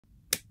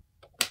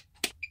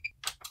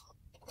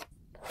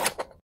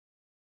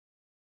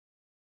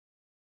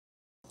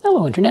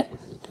Hello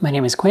Internet, my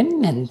name is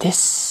Quinn and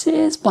this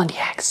is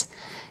Blondihacks.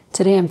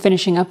 Today I'm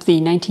finishing up the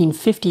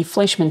 1950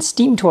 Fleischmann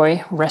steam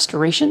toy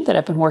restoration that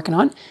I've been working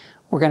on.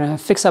 We're going to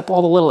fix up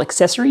all the little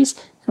accessories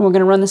and we're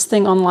going to run this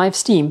thing on live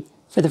steam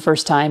for the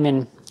first time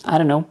in, I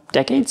don't know,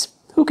 decades?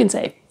 Who can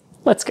say?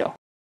 Let's go.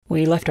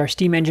 We left our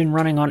steam engine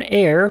running on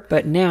air,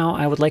 but now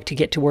I would like to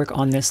get to work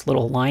on this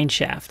little line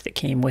shaft that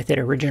came with it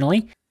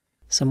originally.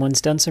 Someone's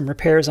done some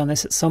repairs on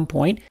this at some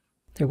point.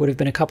 There would have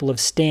been a couple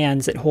of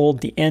stands that hold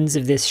the ends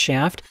of this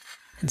shaft,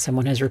 and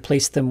someone has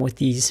replaced them with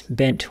these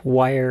bent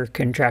wire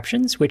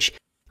contraptions, which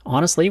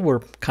honestly were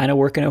kind of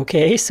working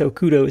okay, so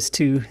kudos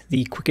to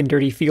the quick and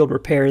dirty field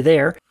repair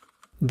there.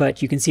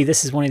 But you can see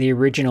this is one of the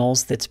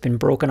originals that's been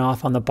broken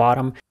off on the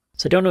bottom,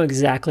 so I don't know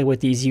exactly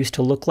what these used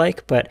to look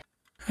like, but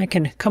I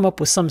can come up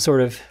with some sort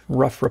of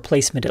rough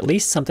replacement at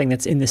least, something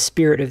that's in the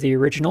spirit of the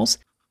originals.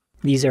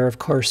 These are, of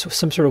course,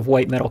 some sort of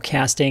white metal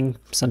casting,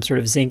 some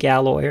sort of zinc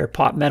alloy or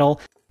pot metal,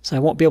 so I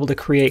won't be able to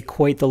create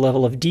quite the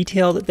level of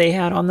detail that they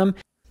had on them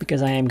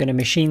because I am going to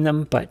machine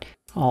them, but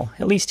I'll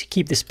at least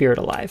keep the spirit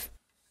alive.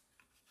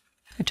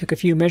 I took a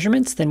few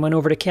measurements, then went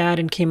over to CAD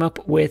and came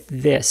up with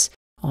this.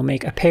 I'll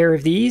make a pair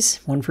of these,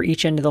 one for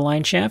each end of the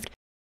line shaft.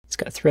 It's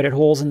got threaded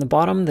holes in the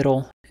bottom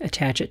that'll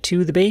attach it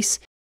to the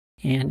base,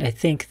 and I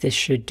think this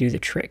should do the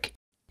trick.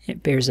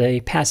 It bears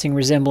a passing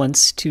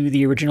resemblance to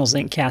the original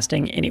zinc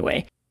casting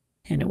anyway,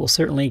 and it will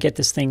certainly get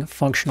this thing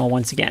functional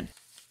once again.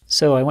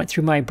 So I went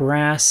through my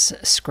brass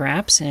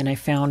scraps and I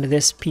found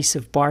this piece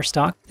of bar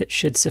stock that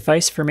should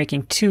suffice for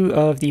making two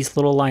of these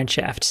little line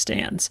shaft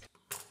stands.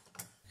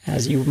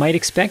 As you might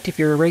expect if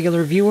you're a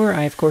regular viewer,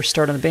 I of course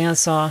start on the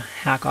bandsaw,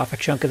 hack off a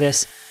chunk of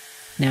this.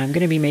 Now I'm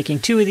going to be making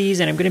two of these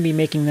and I'm going to be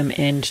making them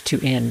end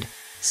to end,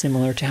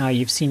 similar to how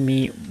you've seen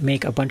me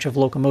make a bunch of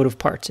locomotive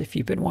parts if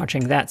you've been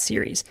watching that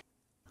series.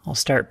 I'll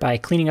start by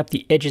cleaning up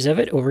the edges of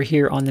it over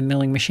here on the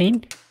milling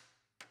machine.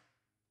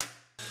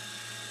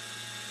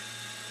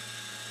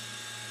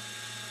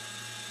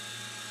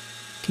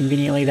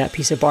 Conveniently, that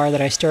piece of bar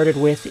that I started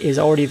with is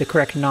already the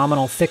correct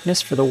nominal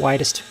thickness for the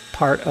widest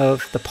part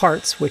of the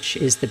parts, which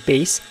is the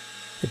base.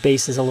 The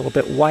base is a little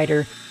bit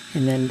wider,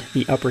 and then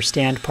the upper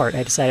stand part,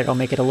 I decided I'll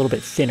make it a little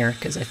bit thinner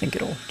because I think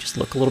it'll just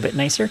look a little bit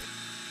nicer.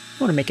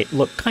 I want to make it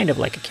look kind of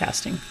like a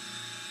casting.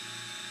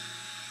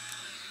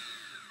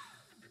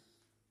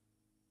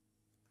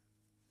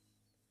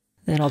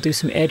 Then I'll do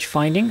some edge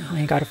finding.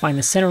 I got to find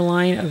the center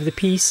line of the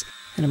piece,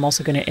 and I'm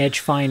also going to edge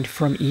find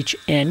from each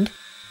end.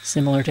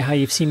 Similar to how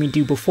you've seen me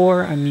do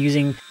before, I'm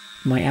using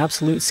my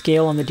absolute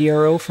scale on the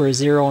DRO for a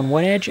 0 on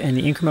one edge and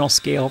the incremental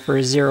scale for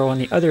a 0 on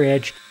the other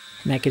edge,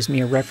 and that gives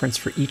me a reference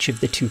for each of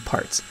the two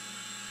parts.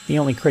 The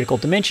only critical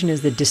dimension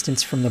is the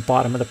distance from the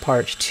bottom of the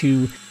part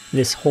to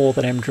this hole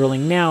that I'm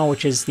drilling now,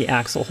 which is the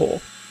axle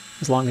hole.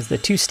 As long as the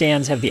two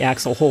stands have the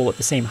axle hole at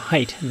the same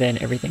height, then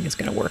everything is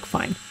going to work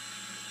fine.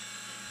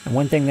 And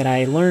one thing that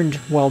I learned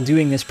while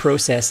doing this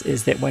process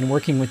is that when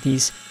working with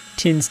these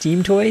tin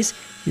steam toys,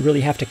 you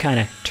really have to kind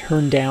of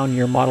turn down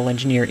your model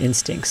engineer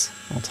instincts.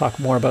 I'll talk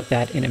more about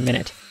that in a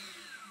minute.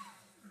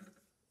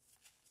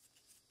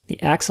 The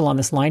axle on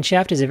this line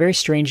shaft is a very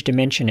strange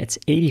dimension. It's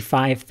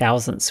 85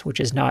 thousandths, which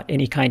is not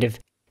any kind of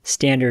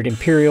standard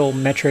imperial,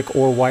 metric,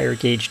 or wire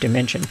gauge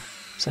dimension.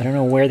 So I don't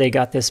know where they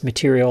got this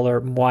material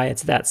or why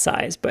it's that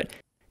size, but it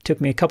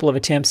took me a couple of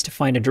attempts to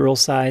find a drill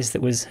size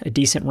that was a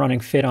decent running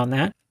fit on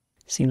that.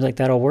 Seems like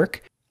that'll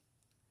work.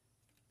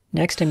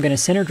 Next, I'm going to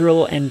center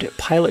drill and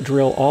pilot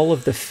drill all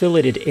of the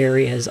filleted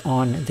areas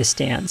on the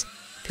stands.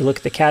 If you look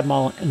at the CAD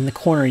model in the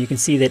corner, you can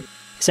see that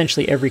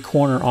essentially every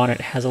corner on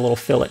it has a little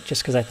fillet,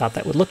 just because I thought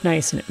that would look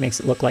nice and it makes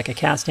it look like a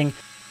casting.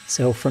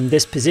 So from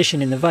this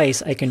position in the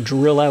vise, I can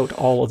drill out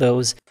all of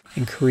those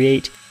and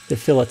create the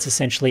fillets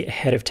essentially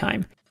ahead of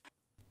time.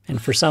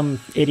 And for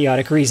some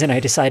idiotic reason, I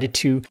decided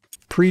to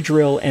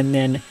pre-drill and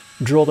then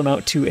drill them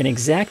out to an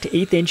exact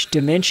 1/8 inch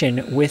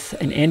dimension with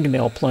an end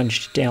mill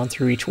plunged down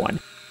through each one,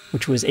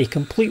 which was a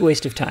complete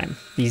waste of time.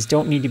 These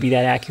don't need to be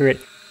that accurate.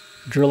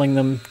 Drilling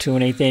them to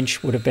an 1/8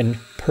 inch would have been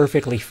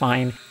perfectly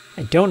fine.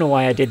 I don't know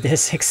why I did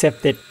this,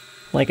 except that,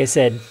 like I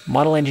said,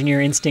 model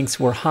engineer instincts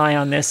were high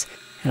on this,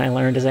 and I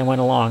learned as I went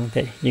along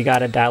that you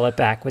gotta dial it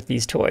back with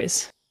these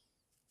toys.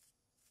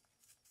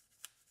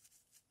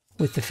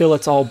 With the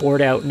fillets all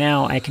bored out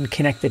now, I can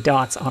connect the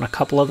dots on a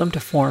couple of them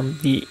to form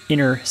the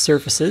inner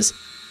surfaces.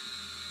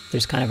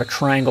 There's kind of a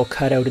triangle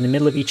cut out in the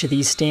middle of each of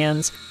these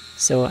stands,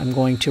 so I'm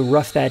going to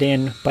rough that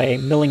in by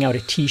milling out a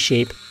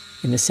T-shape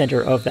in the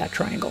center of that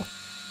triangle.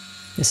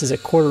 This is a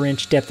 1/4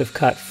 inch depth of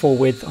cut, full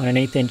width on an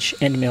 1/8 inch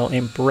end mill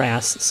in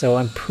brass, so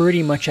I'm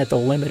pretty much at the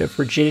limit of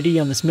rigidity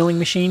on this milling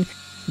machine.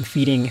 I'm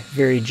feeding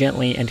very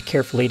gently and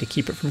carefully to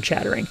keep it from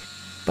chattering,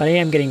 but I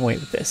am getting away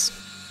with this.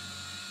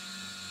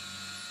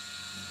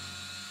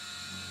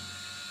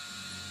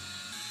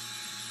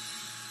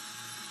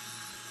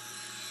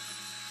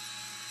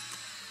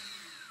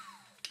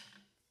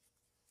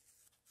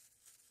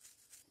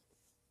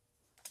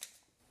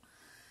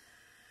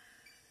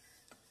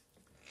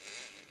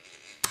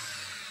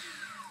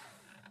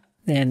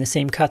 Then the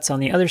same cuts on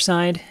the other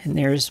side, and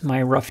there's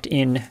my roughed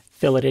in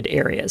filleted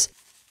areas.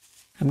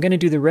 I'm going to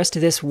do the rest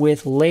of this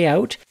with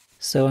layout.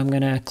 So I'm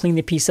going to clean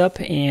the piece up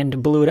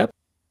and blue it up.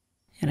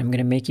 And I'm going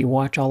to make you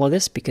watch all of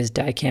this because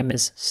die chem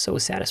is so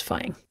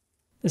satisfying.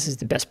 This is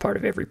the best part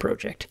of every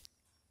project.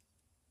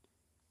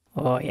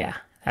 Oh yeah,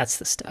 that's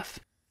the stuff.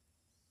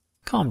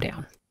 Calm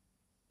down.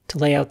 To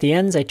lay out the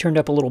ends, I turned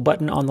up a little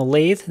button on the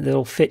lathe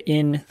that'll fit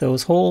in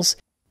those holes,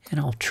 and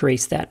I'll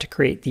trace that to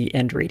create the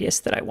end radius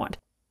that I want.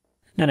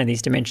 None of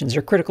these dimensions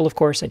are critical, of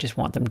course. I just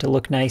want them to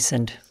look nice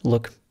and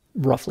look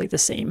roughly the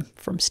same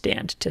from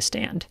stand to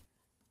stand.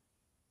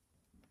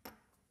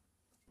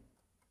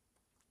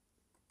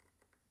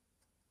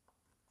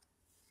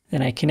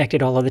 Then I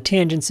connected all of the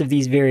tangents of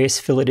these various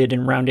filleted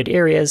and rounded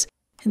areas,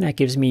 and that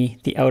gives me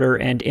the outer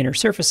and inner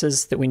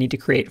surfaces that we need to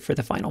create for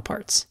the final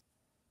parts.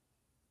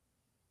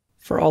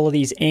 For all of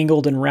these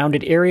angled and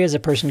rounded areas, a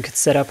person could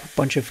set up a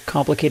bunch of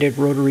complicated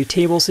rotary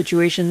table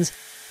situations,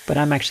 but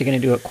I'm actually going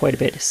to do it quite a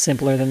bit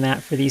simpler than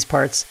that for these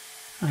parts.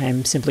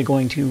 I'm simply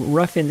going to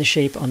rough in the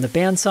shape on the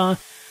bandsaw,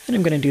 and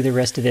I'm going to do the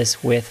rest of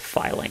this with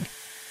filing.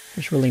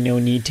 There's really no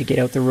need to get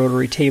out the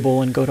rotary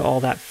table and go to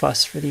all that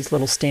fuss for these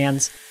little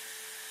stands.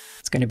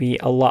 It's going to be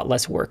a lot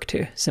less work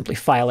to simply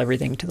file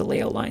everything to the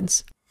layout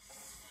lines.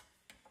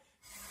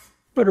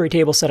 Rotary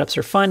table setups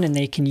are fun and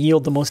they can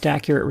yield the most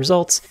accurate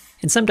results,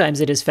 and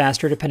sometimes it is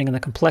faster depending on the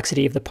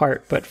complexity of the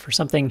part, but for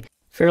something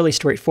fairly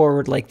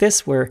straightforward like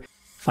this, where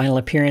final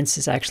appearance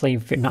is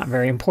actually not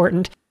very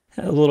important,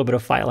 a little bit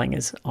of filing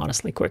is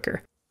honestly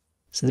quicker.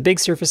 So the big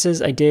surfaces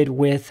I did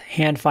with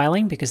hand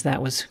filing because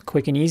that was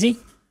quick and easy.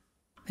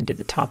 I did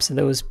the tops of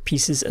those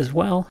pieces as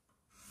well.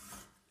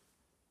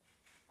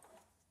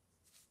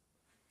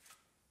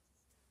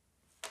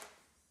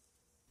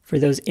 For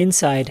those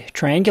inside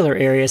triangular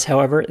areas,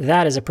 however,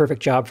 that is a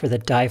perfect job for the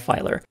die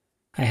filer.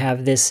 I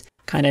have this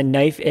kind of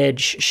knife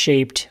edge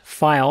shaped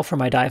file for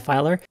my die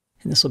filer,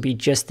 and this will be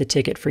just the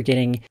ticket for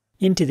getting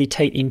into the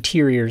tight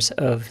interiors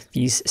of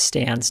these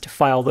stands to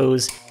file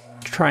those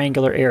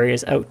triangular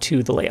areas out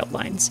to the layout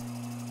lines.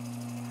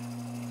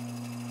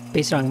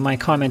 Based on my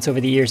comments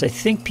over the years, I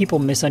think people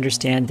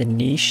misunderstand the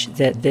niche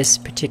that this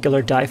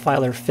particular die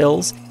filer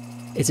fills.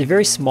 It's a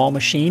very small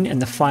machine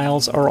and the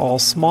files are all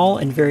small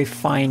and very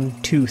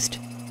fine-toothed.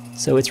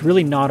 So it's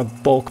really not a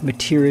bulk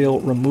material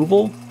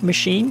removal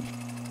machine.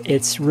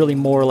 It's really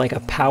more like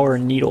a power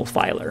needle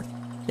filer.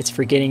 It's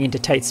for getting into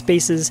tight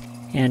spaces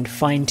and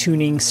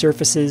fine-tuning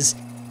surfaces,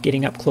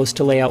 getting up close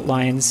to layout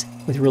lines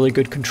with really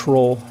good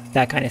control,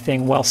 that kind of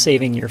thing, while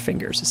saving your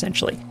fingers,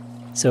 essentially.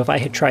 So if I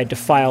had tried to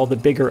file the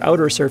bigger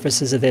outer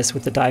surfaces of this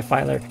with the die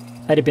filer,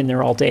 I'd have been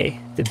there all day.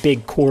 The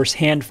big, coarse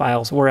hand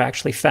files were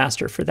actually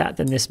faster for that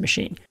than this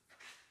machine.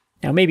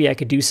 Now maybe I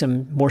could do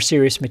some more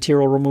serious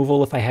material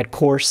removal if I had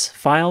coarse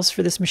files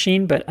for this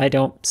machine, but I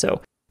don't,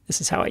 so this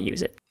is how I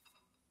use it.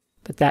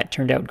 But that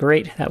turned out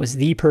great. That was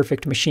the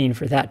perfect machine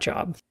for that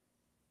job.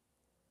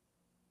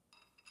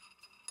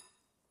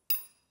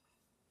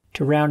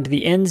 To round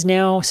the ends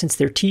now, since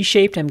they're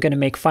T-shaped, I'm going to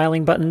make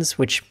filing buttons,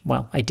 which,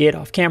 well, I did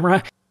off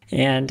camera.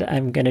 And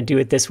I'm going to do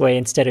it this way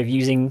instead of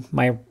using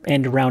my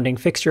end rounding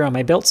fixture on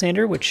my belt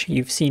sander, which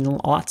you've seen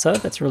lots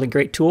of. That's a really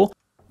great tool.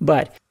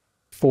 But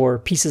for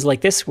pieces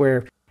like this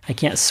where I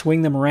can't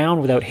swing them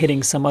around without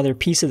hitting some other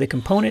piece of the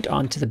component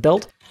onto the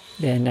belt,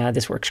 then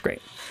this works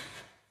great.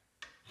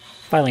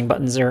 Filing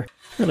buttons are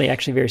really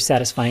actually very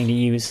satisfying to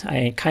use.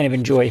 I kind of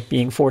enjoy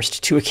being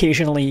forced to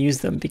occasionally use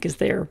them because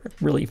they are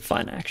really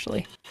fun,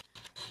 actually.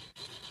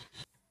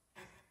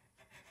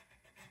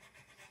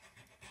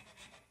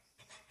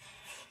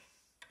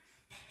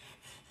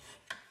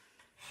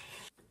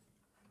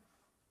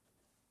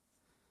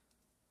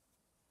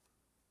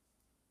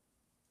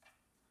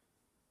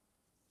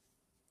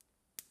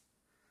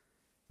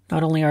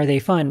 Not only are they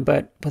fun,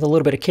 but with a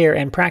little bit of care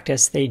and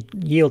practice, they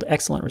yield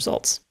excellent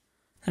results.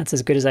 That's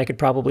as good as I could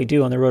probably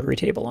do on the rotary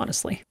table,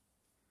 honestly.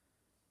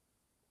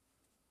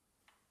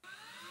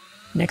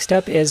 Next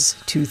up is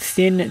to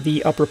thin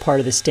the upper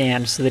part of the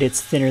stand so that it's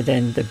thinner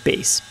than the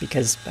base,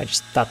 because I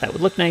just thought that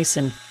would look nice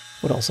and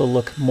would also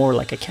look more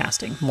like a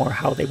casting, more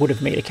how they would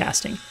have made a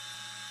casting.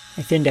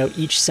 I thinned out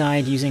each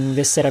side using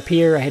this setup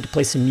here. I had to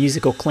place some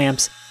musical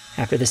clamps.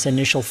 After this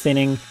initial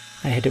thinning,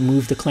 I had to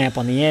move the clamp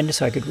on the end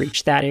so I could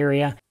reach that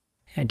area.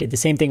 I did the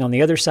same thing on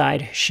the other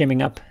side,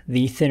 shimming up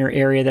the thinner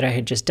area that I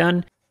had just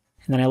done.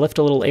 And then I left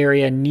a little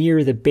area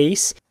near the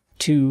base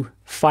to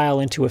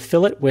file into a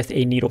fillet with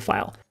a needle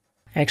file.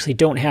 I actually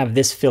don't have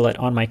this fillet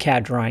on my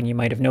CAD drawing, you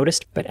might have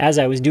noticed, but as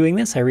I was doing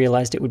this, I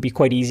realized it would be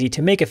quite easy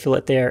to make a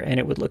fillet there and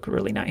it would look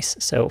really nice,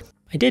 so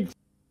I did.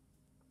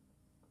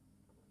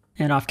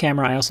 And off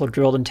camera, I also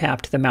drilled and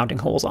tapped the mounting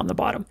holes on the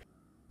bottom.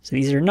 So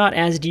these are not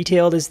as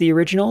detailed as the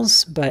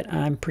originals, but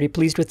I'm pretty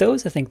pleased with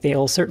those. I think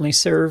they'll certainly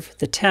serve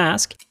the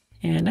task.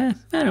 And I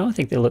don't know, I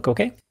think they look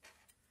okay.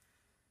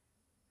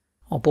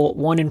 I'll bolt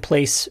one in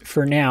place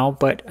for now,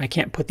 but I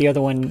can't put the other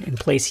one in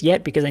place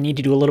yet because I need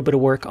to do a little bit of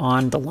work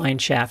on the line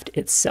shaft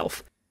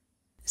itself.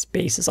 This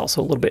base is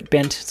also a little bit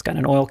bent. It's got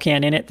an oil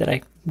can in it that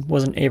I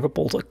wasn't able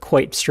to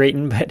quite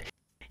straighten, but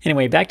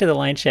anyway, back to the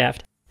line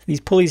shaft. These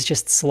pulleys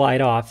just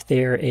slide off.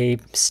 They're a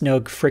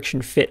snug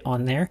friction fit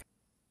on there.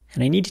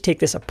 And I need to take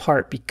this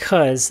apart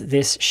because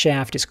this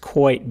shaft is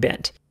quite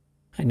bent.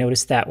 I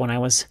noticed that when I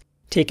was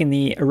taking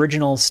the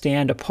original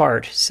stand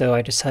apart, so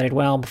I decided,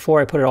 well,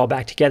 before I put it all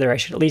back together, I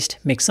should at least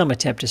make some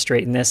attempt to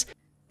straighten this.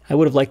 I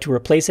would have liked to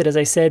replace it, as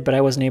I said, but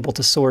I wasn't able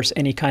to source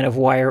any kind of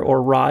wire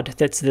or rod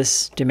that's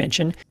this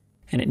dimension,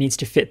 and it needs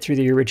to fit through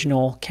the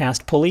original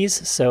cast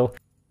pulleys, so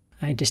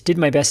I just did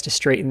my best to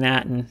straighten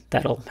that, and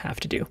that'll have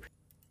to do.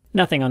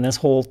 Nothing on this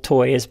whole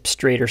toy is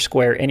straight or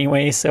square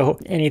anyway, so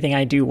anything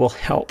I do will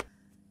help.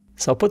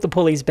 So I'll put the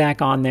pulleys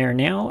back on there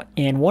now,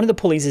 and one of the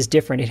pulleys is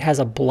different. It has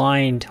a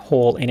blind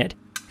hole in it,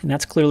 and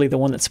that's clearly the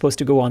one that's supposed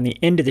to go on the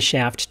end of the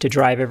shaft to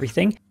drive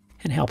everything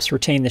and helps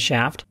retain the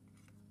shaft.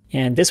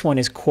 And this one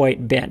is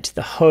quite bent.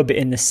 The hub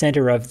in the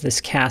center of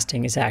this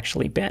casting is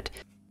actually bent.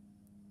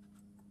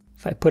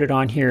 If I put it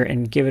on here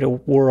and give it a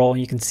whirl,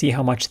 you can see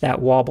how much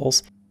that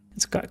wobbles.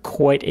 It's got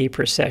quite a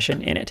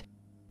precession in it.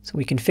 So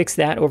we can fix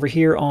that over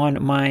here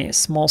on my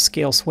small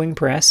scale swing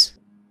press.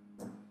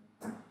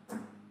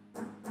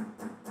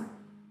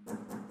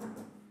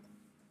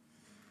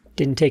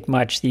 Didn't take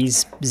much.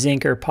 These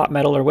zinc or pot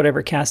metal or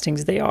whatever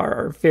castings they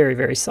are very,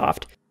 very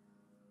soft.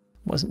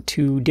 Wasn't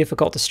too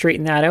difficult to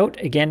straighten that out.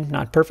 Again,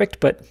 not perfect,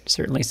 but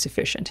certainly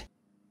sufficient.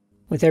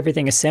 With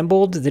everything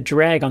assembled, the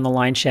drag on the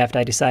line shaft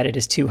I decided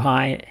is too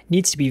high. It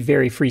needs to be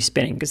very free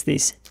spinning because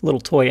these little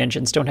toy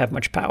engines don't have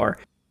much power.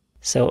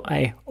 So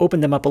I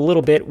opened them up a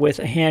little bit with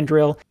a hand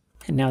drill,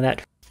 and now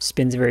that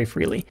spins very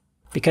freely.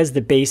 Because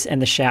the base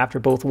and the shaft are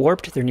both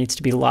warped, there needs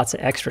to be lots of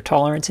extra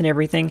tolerance in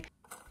everything.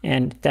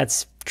 And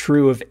that's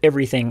true of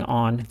everything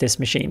on this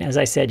machine. As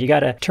I said, you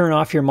gotta turn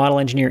off your model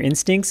engineer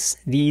instincts.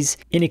 These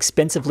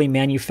inexpensively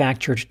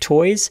manufactured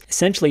toys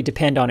essentially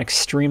depend on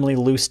extremely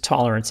loose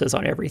tolerances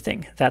on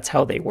everything. That's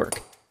how they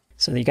work.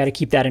 So you gotta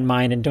keep that in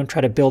mind and don't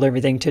try to build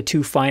everything to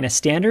too fine a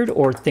standard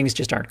or things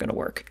just aren't gonna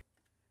work.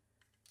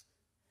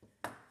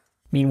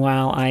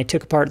 Meanwhile, I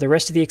took apart the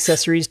rest of the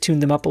accessories,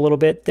 tuned them up a little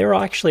bit. They're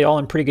actually all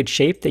in pretty good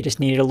shape. They just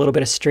needed a little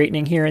bit of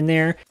straightening here and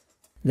there.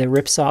 The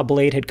ripsaw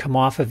blade had come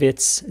off of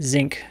its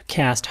zinc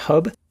cast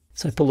hub,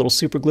 so I put a little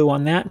super glue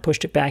on that and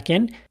pushed it back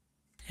in,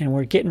 and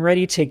we're getting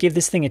ready to give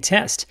this thing a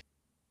test.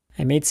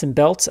 I made some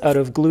belts out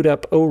of glued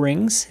up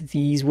O-rings.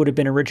 These would have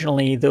been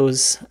originally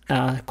those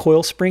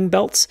coil spring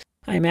belts,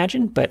 I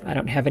imagine, but I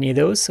don't have any of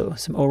those, so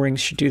some O-rings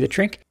should do the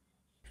trick.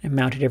 I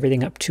mounted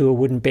everything up to a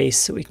wooden base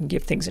so we can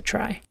give things a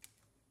try.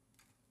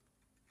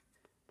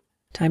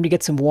 Time to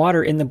get some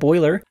water in the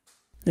boiler.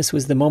 This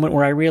was the moment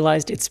where I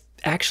realized it's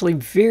actually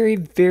very,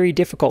 very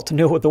difficult to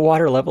know what the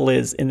water level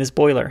is in this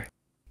boiler.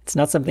 It's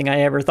not something I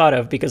ever thought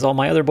of because all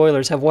my other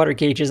boilers have water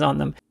gauges on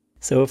them.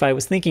 So if I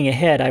was thinking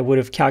ahead, I would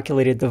have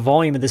calculated the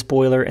volume of this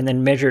boiler and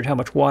then measured how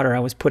much water I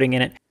was putting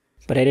in it.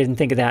 But I didn't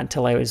think of that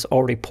until I was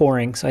already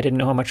pouring, so I didn't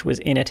know how much was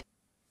in it.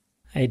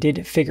 I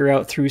did figure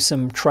out through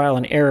some trial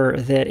and error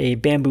that a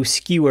bamboo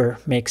skewer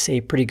makes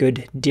a pretty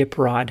good dip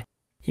rod.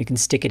 You can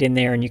stick it in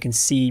there and you can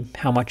see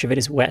how much of it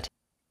is wet.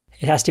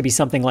 It has to be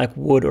something like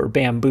wood or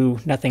bamboo.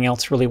 Nothing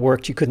else really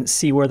worked. You couldn't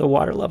see where the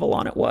water level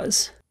on it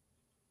was.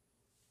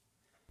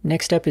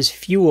 Next up is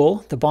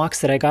fuel. The box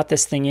that I got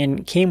this thing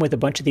in came with a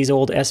bunch of these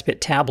old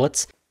Espit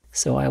tablets,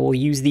 so I will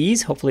use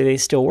these. Hopefully they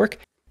still work.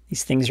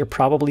 These things are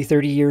probably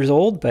 30 years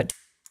old, but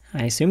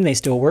I assume they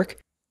still work.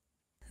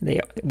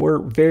 They were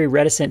very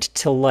reticent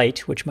to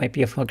light, which might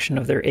be a function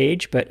of their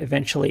age, but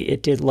eventually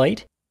it did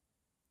light.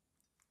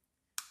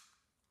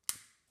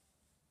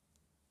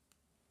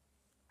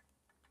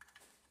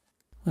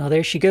 Well,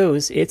 there she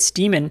goes. It's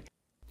steaming.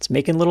 It's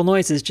making little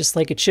noises just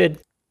like it should.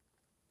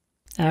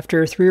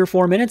 After 3 or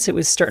 4 minutes, it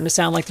was starting to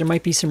sound like there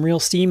might be some real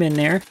steam in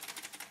there.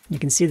 You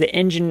can see the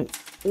engine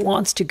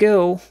wants to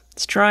go.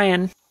 It's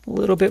trying. A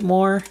little bit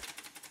more.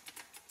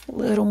 A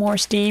little more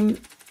steam.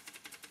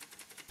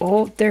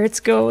 Oh, there it's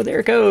go.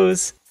 There it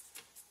goes.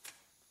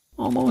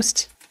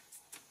 Almost.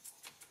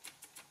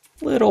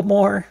 A little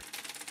more.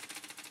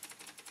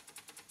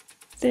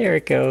 There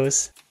it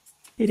goes.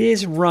 It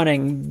is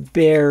running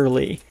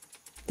barely.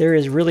 There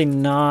is really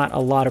not a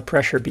lot of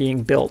pressure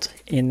being built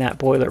in that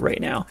boiler right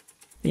now.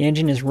 The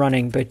engine is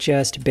running, but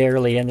just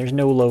barely, and there's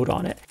no load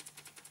on it.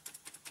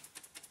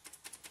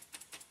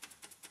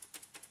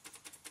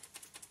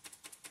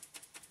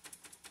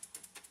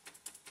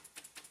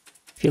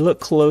 If you look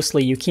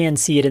closely, you can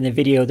see it in the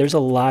video. There's a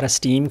lot of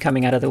steam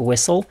coming out of the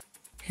whistle,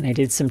 and I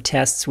did some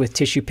tests with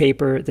tissue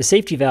paper. The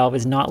safety valve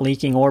is not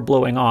leaking or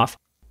blowing off,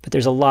 but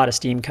there's a lot of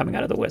steam coming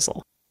out of the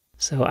whistle.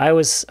 So I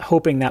was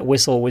hoping that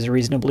whistle was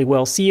reasonably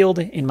well sealed.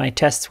 In my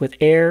tests with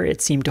air,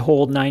 it seemed to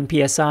hold 9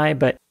 psi,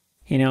 but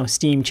you know,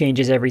 steam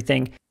changes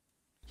everything.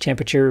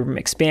 Temperature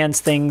expands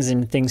things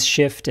and things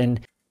shift, and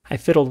I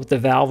fiddled with the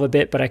valve a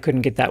bit, but I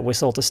couldn't get that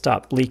whistle to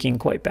stop leaking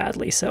quite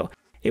badly. So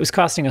it was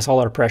costing us all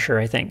our pressure,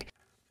 I think.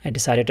 I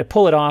decided to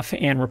pull it off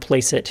and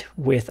replace it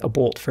with a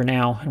bolt for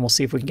now, and we'll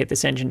see if we can get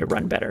this engine to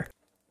run better.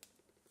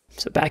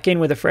 So back in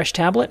with a fresh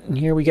tablet, and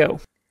here we go.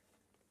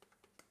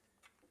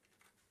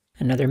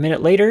 Another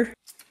minute later.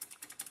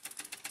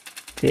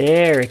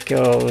 There it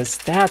goes.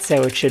 That's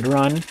how it should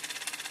run.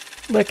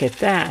 Look at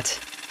that.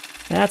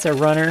 That's a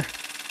runner.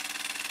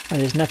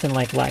 There's nothing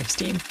like live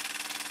steam.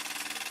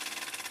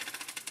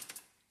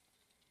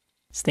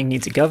 This thing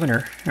needs a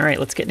governor. All right,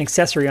 let's get an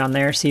accessory on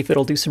there, see if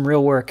it'll do some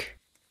real work.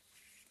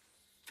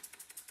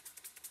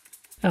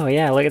 Oh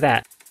yeah, look at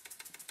that.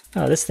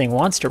 Oh, this thing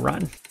wants to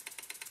run.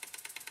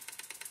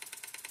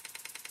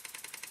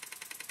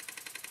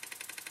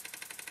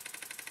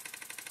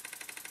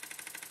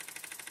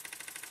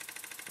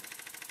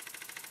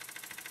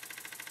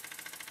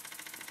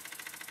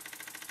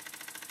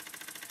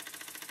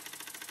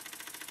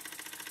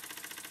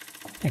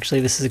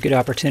 Actually, this is a good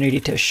opportunity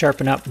to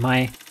sharpen up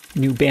my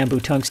new bamboo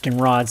tungsten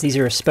rods. These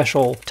are a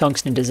special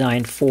tungsten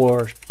designed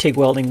for TIG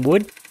welding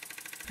wood.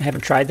 I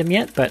haven't tried them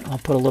yet, but I'll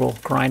put a little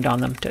grind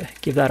on them to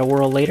give that a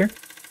whirl later.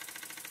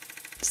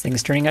 This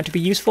thing's turning out to be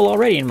useful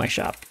already in my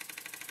shop.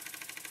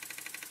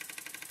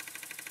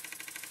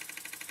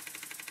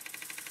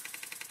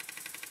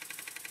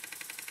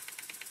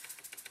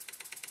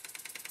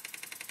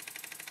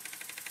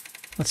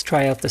 Let's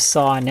try out the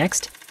saw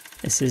next.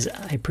 This is,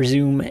 I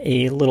presume,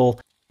 a little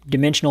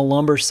dimensional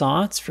lumber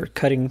saw. It's for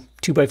cutting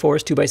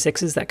 2x4s,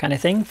 2x6s, that kind of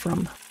thing,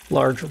 from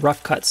large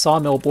rough cut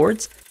sawmill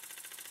boards.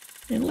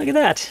 And look at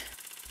that.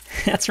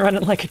 That's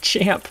running like a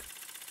champ.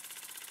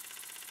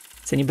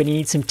 Does anybody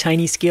need some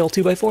tiny scale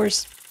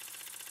 2x4s?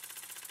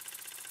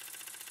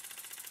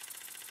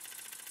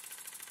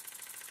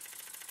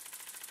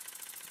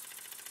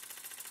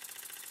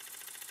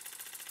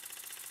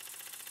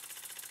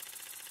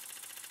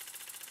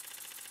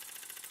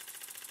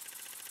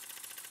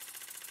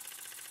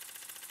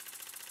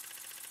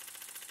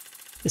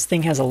 This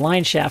thing has a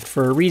line shaft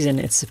for a reason.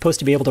 It's supposed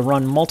to be able to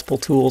run multiple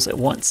tools at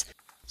once.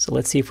 So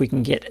let's see if we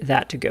can get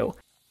that to go.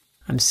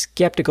 I'm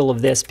skeptical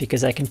of this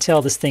because I can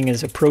tell this thing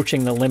is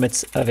approaching the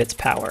limits of its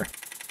power.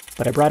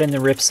 But I brought in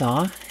the rip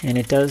saw and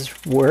it does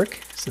work,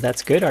 so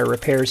that's good. Our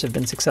repairs have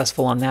been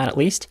successful on that at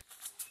least.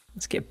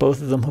 Let's get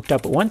both of them hooked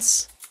up at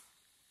once.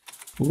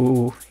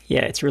 Ooh,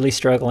 yeah, it's really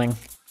struggling.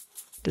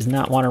 Does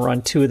not want to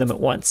run two of them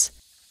at once.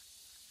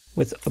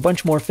 With a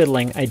bunch more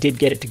fiddling, I did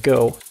get it to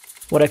go.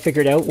 What I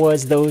figured out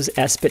was those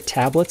Espit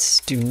tablets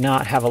do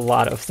not have a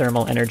lot of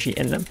thermal energy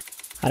in them.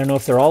 I don't know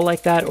if they're all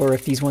like that or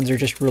if these ones are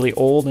just really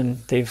old and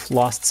they've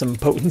lost some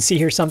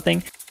potency or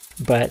something.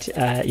 But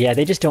yeah,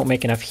 they just don't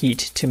make enough heat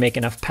to make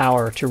enough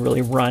power to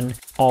really run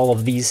all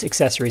of these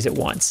accessories at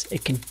once.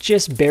 It can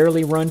just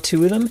barely run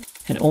two of them,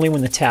 and only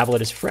when the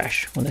tablet is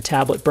fresh. When the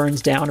tablet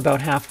burns down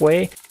about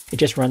halfway, it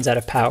just runs out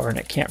of power and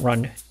it can't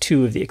run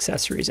two of the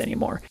accessories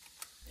anymore.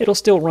 It'll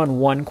still run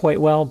one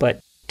quite well,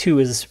 but two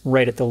is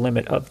right at the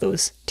limit of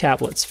those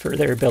tablets for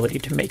their ability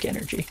to make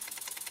energy.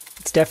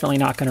 It's definitely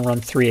not going to run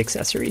three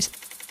accessories.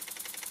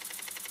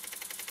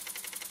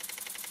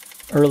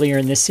 Earlier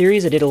in this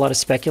series, I did a lot of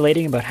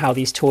speculating about how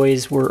these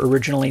toys were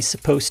originally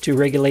supposed to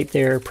regulate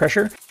their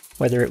pressure,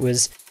 whether it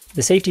was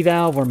the safety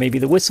valve or maybe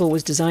the whistle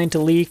was designed to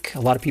leak. A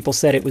lot of people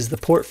said it was the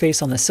port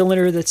face on the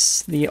cylinder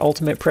that's the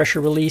ultimate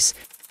pressure release.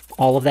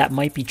 All of that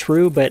might be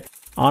true, but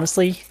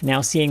honestly,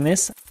 now seeing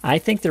this, I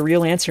think the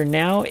real answer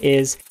now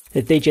is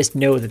that they just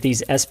know that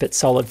these Espit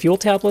solid fuel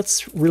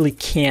tablets really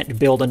can't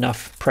build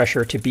enough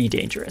pressure to be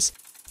dangerous.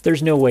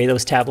 There's no way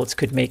those tablets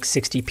could make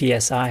 60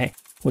 psi,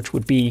 which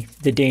would be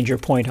the danger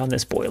point on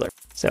this boiler.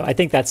 So I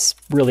think that's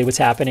really what's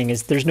happening,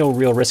 is there's no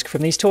real risk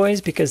from these toys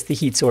because the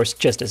heat source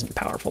just isn't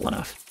powerful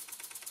enough.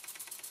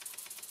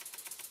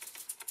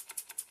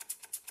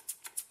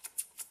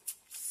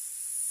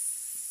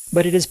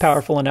 But it is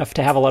powerful enough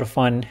to have a lot of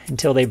fun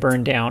until they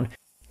burn down.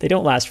 They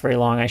don't last very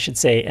long, I should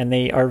say, and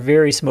they are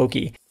very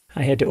smoky.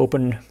 I had to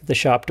open the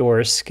shop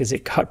doors because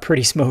it got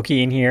pretty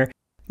smoky in here,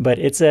 but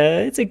it's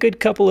a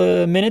good couple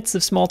of minutes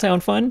of small town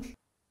fun.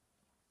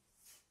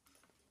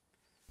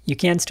 You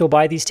can still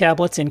buy these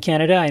tablets in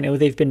Canada. I know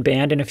they've been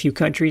banned in a few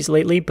countries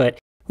lately, but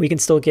we can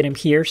still get them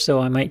here,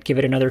 so I might give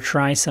it another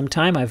try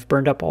sometime. I've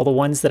burned up all the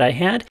ones that I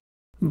had,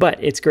 but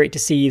it's great to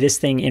see this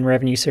thing in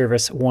revenue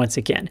service once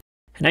again.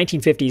 A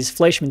 1950s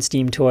Fleischmann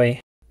steam toy,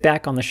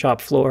 back on the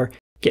shop floor,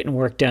 getting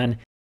work done.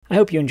 I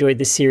hope you enjoyed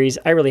this series.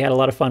 I really had a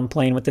lot of fun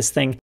playing with this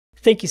thing.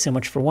 Thank you so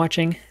much for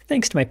watching.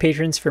 Thanks to my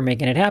patrons for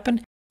making it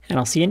happen, and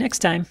I'll see you next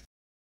time.